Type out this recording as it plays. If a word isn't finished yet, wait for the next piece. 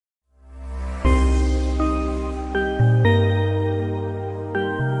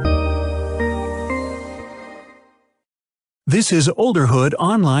This is Olderhood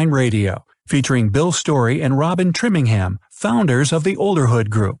Online Radio, featuring Bill Story and Robin Trimmingham, founders of the Olderhood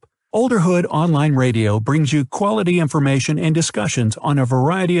Group. Olderhood Online Radio brings you quality information and discussions on a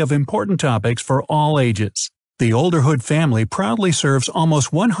variety of important topics for all ages. The Olderhood family proudly serves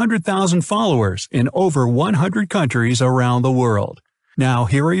almost 100,000 followers in over 100 countries around the world. Now,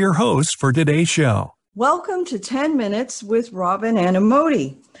 here are your hosts for today's show. Welcome to 10 Minutes with Robin and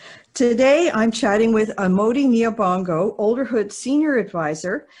Amodi. Today, I'm chatting with Amodi Niabongo, Olderhood Senior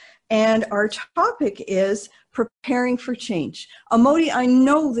Advisor, and our topic is preparing for change. Amodi, I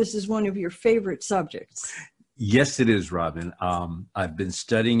know this is one of your favorite subjects. Yes, it is, Robin. I've been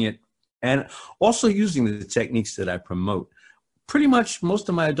studying it and also using the techniques that I promote pretty much most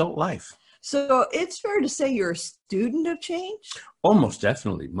of my adult life. So it's fair to say you're a student of change? Oh, most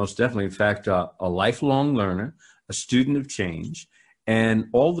definitely. Most definitely. In fact, a lifelong learner, a student of change, and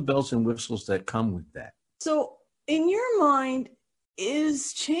all the bells and whistles that come with that. So in your mind,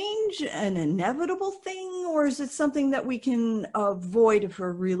 is change an inevitable thing, or is it something that we can avoid if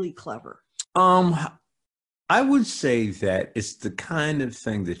we're really clever? I would say that it's the kind of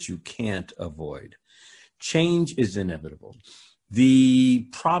thing that you can't avoid. Change is inevitable. The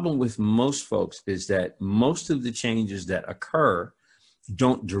problem with most folks is that most of the changes that occur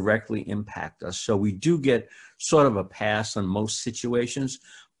don't directly impact us. So we do get sort of a pass on most situations,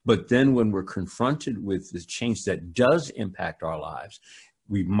 but then when we're confronted with the change that does impact our lives,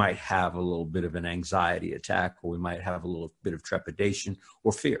 we might have a little bit of an anxiety attack, or we might have a little bit of trepidation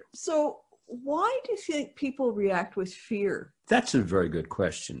or fear. So why do you think people react with fear? That's a very good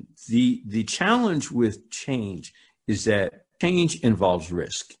question. The challenge with change is that change involves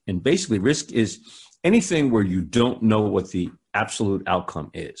risk. And basically risk is anything where you don't know what the absolute outcome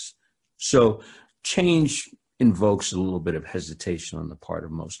is. So change invokes a little bit of hesitation on the part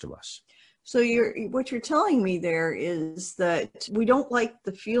of most of us. So what you're telling me there is that we don't like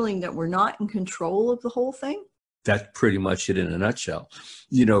the feeling that we're not in control of the whole thing? That's pretty much it in a nutshell.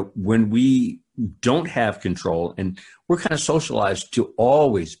 You know, when we don't have control, and we're kind of socialized to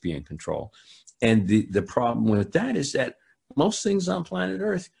always be in control. And the problem with that is that most things on planet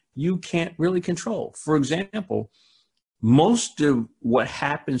Earth, you can't really control. For example, most of what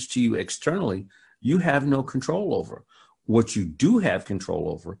happens to you externally, you have no control over. What you do have control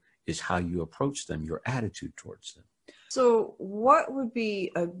over is how you approach them, your attitude towards them. So what would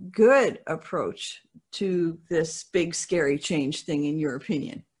be a good approach to this big, scary change thing, in your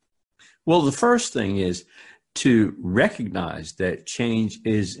opinion? Well, the first thing is to recognize that change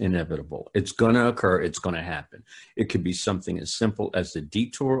is inevitable. It's going to occur. It's going to happen. It could be something as simple as a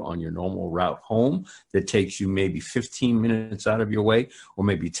detour on your normal route home that takes you maybe 15 minutes out of your way, or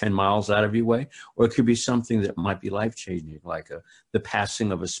maybe 10 miles out of your way. Or it could be something that might be life-changing, like the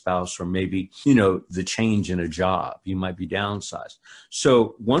passing of a spouse, or maybe, the change in a job. You might be downsized.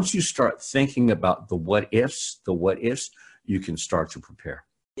 So once you start thinking about the what ifs, you can start to prepare.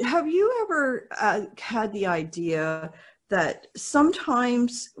 Have you ever had the idea that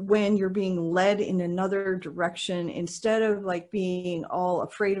sometimes when you're being led in another direction, instead of like being all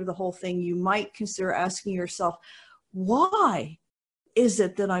afraid of the whole thing, you might consider asking yourself, why is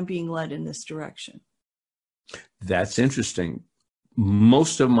it that I'm being led in this direction? That's interesting.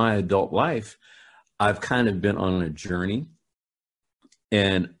 Most of my adult life, I've kind of been on a journey,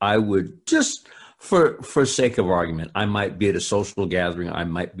 and I would just... For sake of argument, I might be at a social gathering, I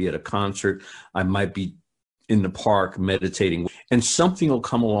might be at a concert, I might be in the park meditating, and something will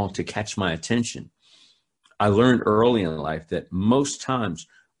come along to catch my attention. I learned early in life that most times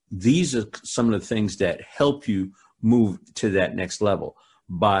these are some of the things that help you move to that next level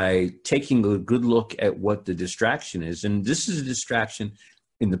by taking a good look at what the distraction is. And this is a distraction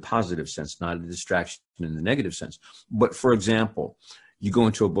in the positive sense, not a distraction in the negative sense. But for example, you go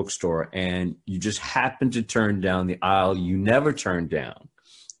into a bookstore and you just happen to turn down the aisle you never turn down,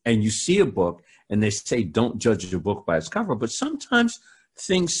 and you see a book, and they say don't judge a book by its cover, but sometimes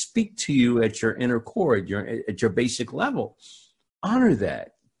things speak to you at your inner core, at your basic level. Honor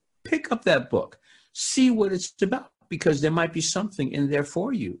that. Pick up that book. See what it's about, because there might be something in there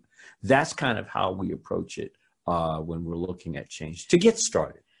for you. That's kind of how we approach it when we're looking at change to get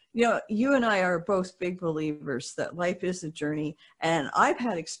started. You and I are both big believers that life is a journey, and I've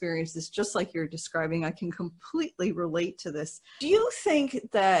had experiences just like you're describing. I can completely relate to this. Do you think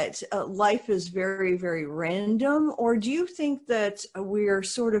that life is very, very random, or do you think that we are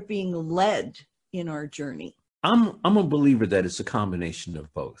sort of being led in our journey? I'm a believer that it's a combination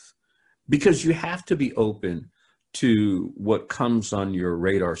of both, because you have to be open to what comes on your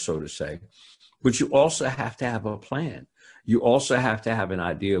radar, so to say, but you also have to have a plan. You also have to have an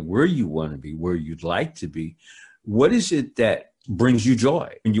idea of where you want to be, where you'd like to be, What is it that brings you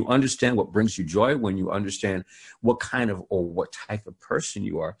joy? When you understand what brings you joy, when you understand what kind of or what type of person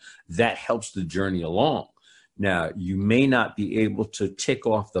you are, that helps the journey along. Now, you may not be able to tick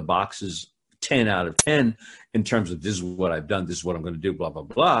off the boxes 10 out of 10 in terms of this is what I've done, this is what I'm going to do, blah, blah,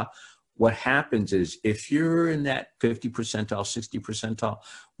 blah. What happens is if you're in that 50 percentile, 60 percentile,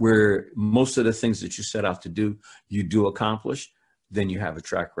 where most of the things that you set out to do, you do accomplish, then you have a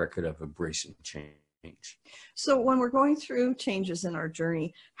track record of embracing change. So when we're going through changes in our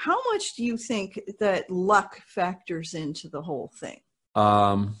journey, how much do you think that luck factors into the whole thing?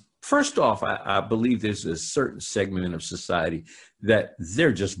 First off, I believe there's a certain segment of society that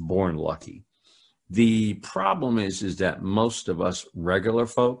they're just born lucky. The problem is that most of us regular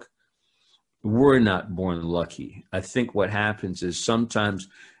folk, we're not born lucky. I think what happens is sometimes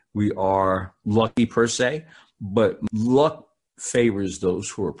we are lucky per se, but luck favors those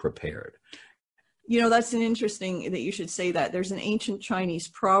who are prepared. You know, that's an interesting that you should say that. There's an ancient Chinese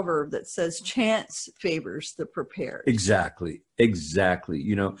proverb that says chance favors the prepared. Exactly.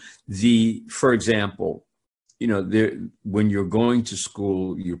 You know, for example, you know, when you're going to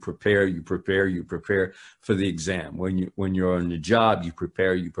school, you prepare for the exam. When you're on the job, you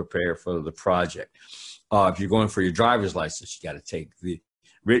prepare for the project. If you're going for your driver's license, you got to take the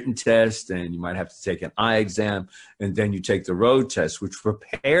written test, and you might have to take an eye exam, and then you take the road test, which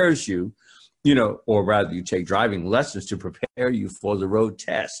prepares you, you know, or rather you take driving lessons to prepare you for the road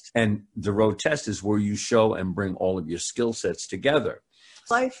test. And the road test is where you show and bring all of your skill sets together.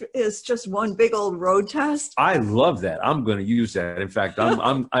 Life is just one big old road test. I love that. I'm going to use that. In fact,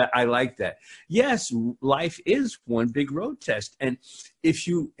 I like that. Yes, life is one big road test. And if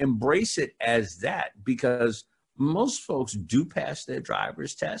you embrace it as that, because most folks do pass their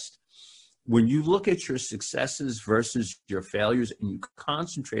driver's test, when you look at your successes versus your failures and you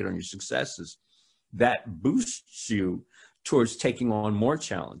concentrate on your successes, that boosts you towards taking on more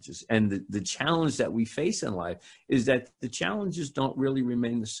challenges. And the challenge that we face in life is that the challenges don't really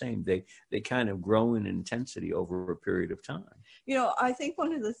remain the same. They kind of grow in intensity over a period of time. You know, I think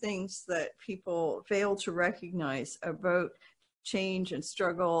one of the things that people fail to recognize about change and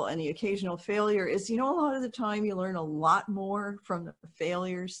struggle and the occasional failure is, you know, a lot of the time you learn a lot more from the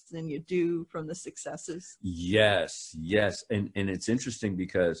failures than you do from the successes. Yes. And it's interesting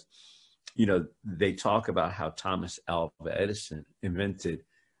because, you know, they talk about how Thomas Alva Edison invented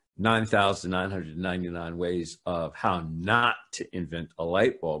 9,999 ways of how not to invent a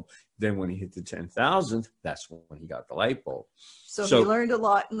light bulb. Then when he hit the 10,000th, that's when he got the light bulb. So he learned a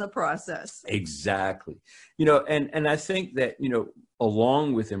lot in the process. Exactly. You know, and I think that, you know,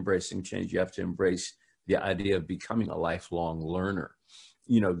 along with embracing change, you have to embrace the idea of becoming a lifelong learner.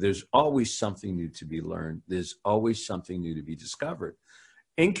 You know, there's always something new to be learned. There's always something new to be discovered.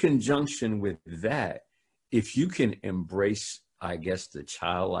 In conjunction with that, if you can embrace, I guess, the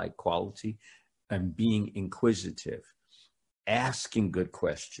childlike quality and being inquisitive, asking good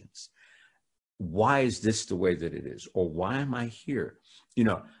questions. Why is this the way that it is? Or why am I here? You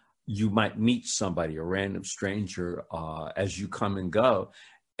know, you might meet somebody, a random stranger, as you come and go,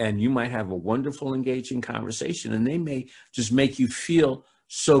 and you might have a wonderful, engaging conversation, and they may just make you feel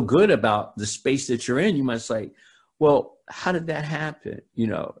so good about the space that you're in. You might say, well, how did that happen? You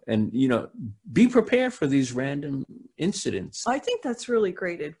know, and, you know, be prepared for these random incidents. I think that's really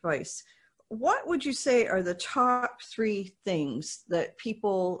great advice. What would you say are the top 3 things that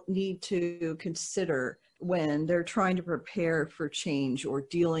people need to consider when they're trying to prepare for change or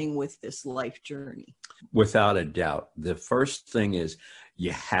dealing with this life journey? Without a doubt, the first thing is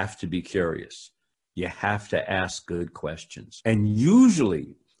you have to be curious. You have to ask good questions. And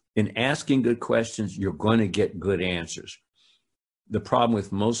usually in asking good questions, you're going to get good answers. The problem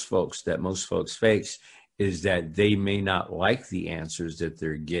with most folks face is that they may not like the answers that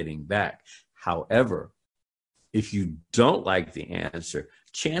they're getting back. However, if you don't like the answer,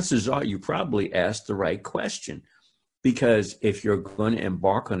 chances are you probably asked the right question. Because if you're going to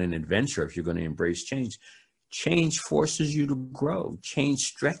embark on an adventure, if you're going to embrace change, change forces you to grow. Change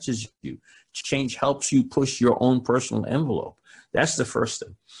stretches you. Change helps you push your own personal envelope. That's the first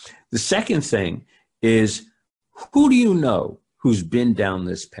thing. The second thing is, who do you know who's been down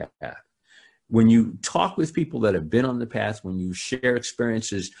this path? When you talk with people that have been on the path, when you share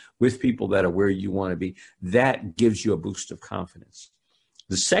experiences with people that are where you want to be, that gives you a boost of confidence.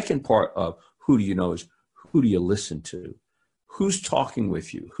 The second part of who do you know is, who do you listen to? Who's talking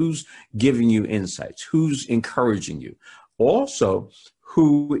with you? Who's giving you insights? Who's encouraging you? Also,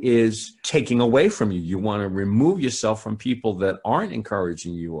 who is taking away from you? You want to remove yourself from people that aren't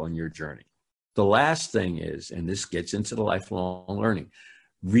encouraging you on your journey. The last thing is, and this gets into the lifelong learning,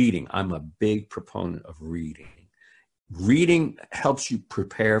 reading. I'm a big proponent of reading. reading helps you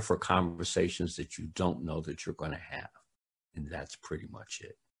prepare for conversations that you don't know that you're going to have. And that's pretty much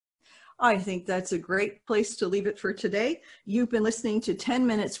it. I think that's a great place to leave it for today. You've been listening to 10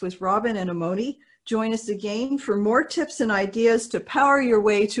 Minutes with Robin and Amoni. Join us again for more tips and ideas to power your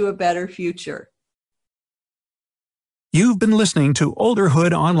way to a better future. You've been listening to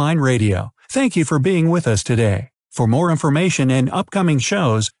Olderhood Online Radio. Thank you for being with us today. For more information and upcoming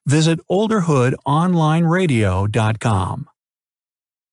shows, visit olderhoodonlineradio.com.